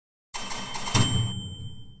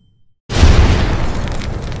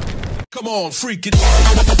Come on, freak it.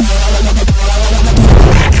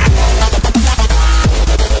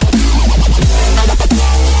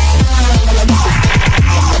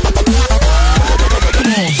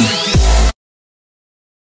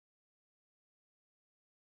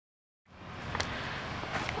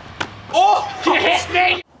 Oh! You hit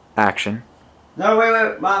me! Action. No,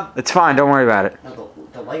 wait, Mom. It's fine, don't worry about it. No,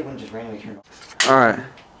 the light one just randomly turned off. Alright.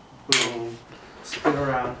 Boom. Spin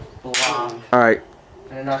around. Block. Alright.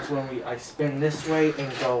 And then that's when I spin this way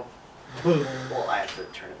and go boom. Well, I have to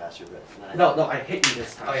turn it faster, but... No, I hit you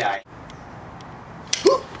this time. Oh, yeah.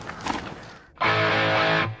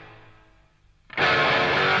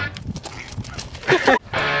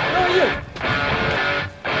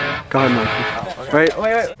 Go ahead, Mikey.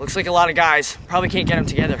 Wait. Looks like a lot of guys. Probably can't get them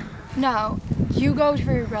together. No, you go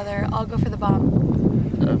for your brother, I'll go for the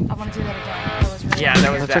bomb. I want to do that again. That was really Yeah,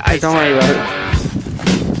 that was That's okay, don't worry about it.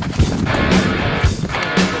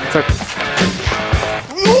 It's okay.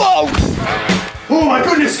 Whoa! Oh my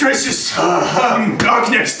goodness gracious! Dark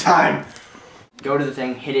next time! Go to the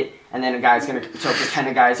thing, hit it, and then a guy's gonna pretend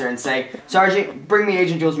a guy's there and say, Sergeant, bring me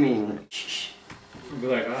Agent Jules' meeting. Shh. Be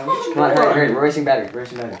like, Come on, hurry, we're racing battery,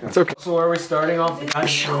 It's okay. So are we starting off the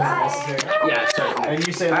Yeah, sorry. And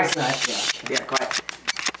you say this next. Yeah, quiet.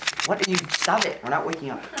 What are you? Stop it. We're not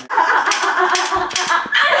waking up.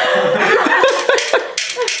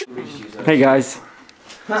 Hey guys.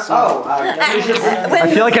 I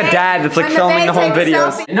feel like a dad that's like filming the whole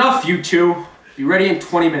videos. Enough, you two. Be ready in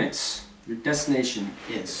 20 minutes. Your destination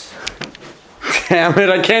is... Damn it,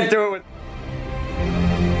 I can't do it with...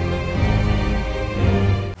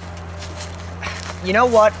 You know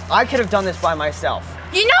what? I could have done this by myself.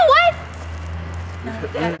 You know what?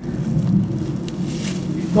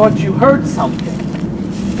 Thought you heard something.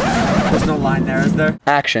 There's no line there, is there?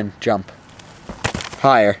 Action, jump.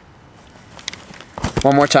 Higher.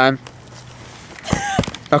 One more time.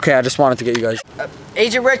 Okay, I just wanted to get you guys.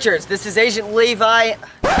 Agent Richards, this is Agent Levi.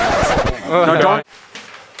 No, don't.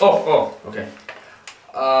 Oh, okay.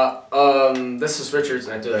 This is Richards,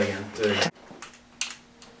 and I do that again.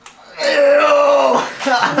 It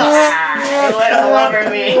went all over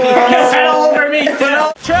me. It went all over me, dude.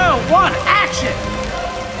 2, 1, action!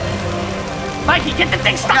 Mikey, get the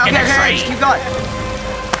thing stuck in the tree! Keep going.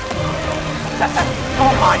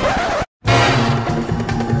 Come on!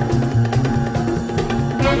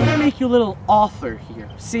 I'm gonna make you a little author here,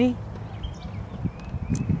 see?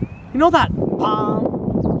 You know that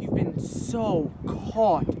bomb you've been so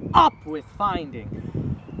caught up with finding?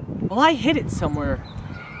 Well, I hid it somewhere.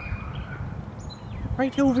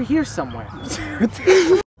 Right over here somewhere.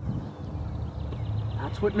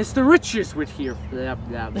 That's what Mr. Richards would hear. Blah,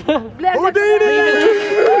 blah, blah.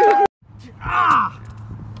 Ah!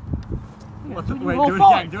 Wait, do do it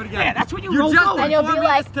again. Yeah, that's what you roll just forward. And you'll be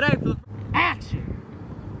like, Action!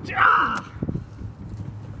 Ah!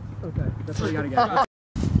 Okay, that's what you gotta get.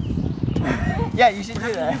 Yeah, you should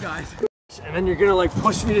do that. And then you're gonna like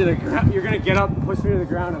push me to the ground. You're gonna get up, push me to the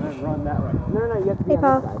ground, and then run that way. No, you have to be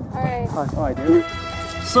on this side. alright. Oh, I do.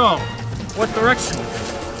 So, what direction?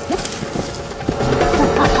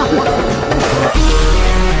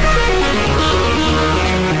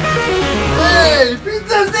 Hey,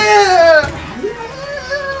 pizza's here!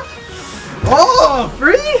 Oh,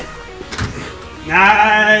 free?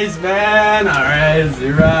 Nice, man. All right, see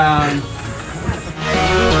you around.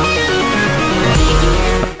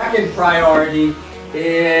 Second priority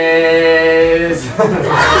is...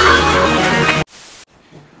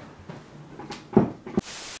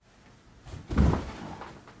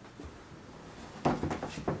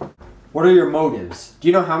 What are your motives? Do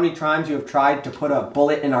you know how many times you have tried to put a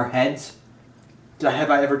bullet in our heads?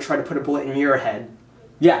 Have I ever tried to put a bullet in your head?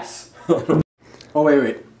 Yes. Oh,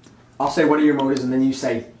 wait. I'll say what are your motives and then you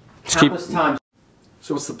say countless times.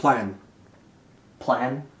 So what's the plan?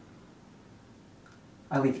 Plan?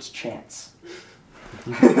 I leave it to chance.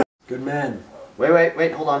 Good man.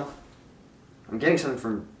 Wait, hold on. I'm getting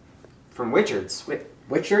something from Richards. Wait,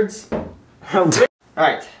 Richards?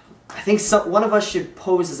 Alright. I think one of us should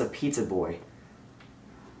pose as a pizza boy.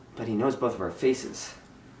 But he knows both of our faces.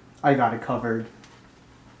 I got it covered.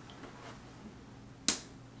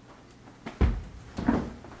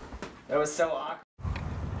 That was so awkward.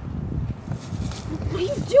 What are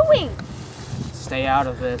you doing? Stay out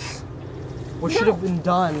of this. What should have been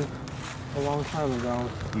done a long time ago?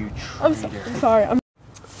 You traitor. I'm sorry.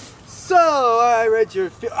 So I read your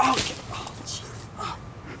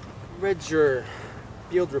read your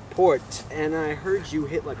field report, and I heard you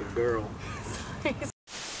hit like a girl.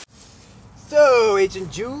 So,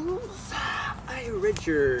 Agent Jules, I read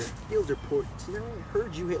your field report, and I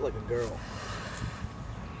heard you hit like a girl.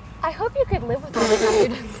 I hope you could live with this,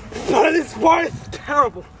 dude. None of this part is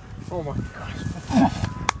terrible. Oh my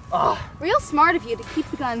gosh. Real smart of you to keep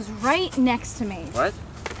the guns right next to me. What?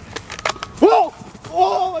 Whoa!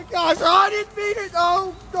 Oh my gosh, I didn't mean it!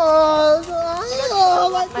 Oh God!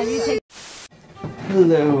 Oh, I need to take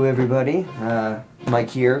Hello, everybody.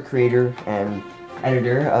 Mike here, creator and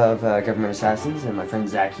editor of Government Assassins, and my friend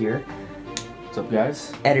Zach here. What's up,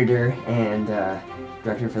 guys? Editor and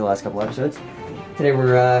director for the last couple episodes. Today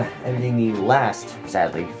we're editing the last,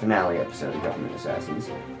 sadly, finale episode of Government Assassins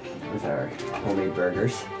with our homemade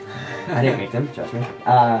burgers. I didn't make them, trust me.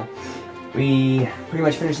 We pretty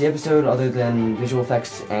much finished the episode other than visual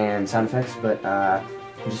effects and sound effects, but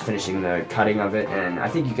we're just finishing the cutting of it, and I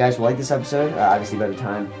think you guys will like this episode. Obviously by the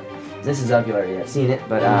time this is up, you already have seen it,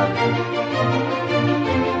 but